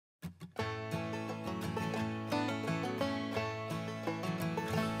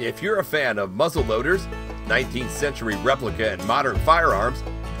If you're a fan of muzzle loaders, 19th century replica and modern firearms,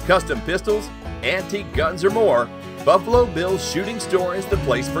 custom pistols, antique guns, or more, Buffalo Bill's Shooting Store is the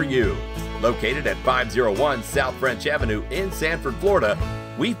place for you. Located at 501 South French Avenue in Sanford, Florida,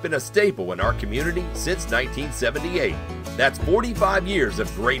 we've been a staple in our community since 1978. That's 45 years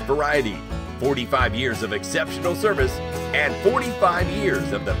of great variety, 45 years of exceptional service, and 45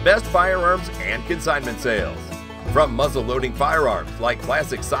 years of the best firearms and consignment sales. From muzzle-loading firearms like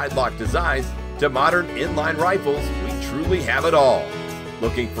classic side-lock designs to modern inline rifles, we truly have it all.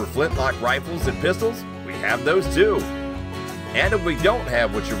 Looking for flintlock rifles and pistols? We have those too. And if we don't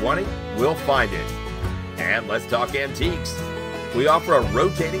have what you're wanting, we'll find it. And let's talk antiques. We offer a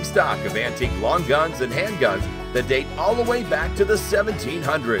rotating stock of antique long guns and handguns that date all the way back to the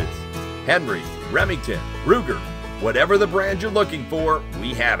 1700s. Henry, Remington, Ruger, whatever the brand you're looking for,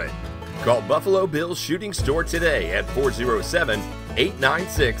 we have it. Call Buffalo Bill's Shooting Store today at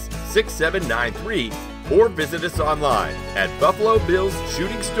 407-896-6793 or visit us online at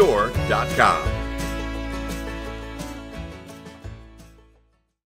buffalobillsshootingstore.com.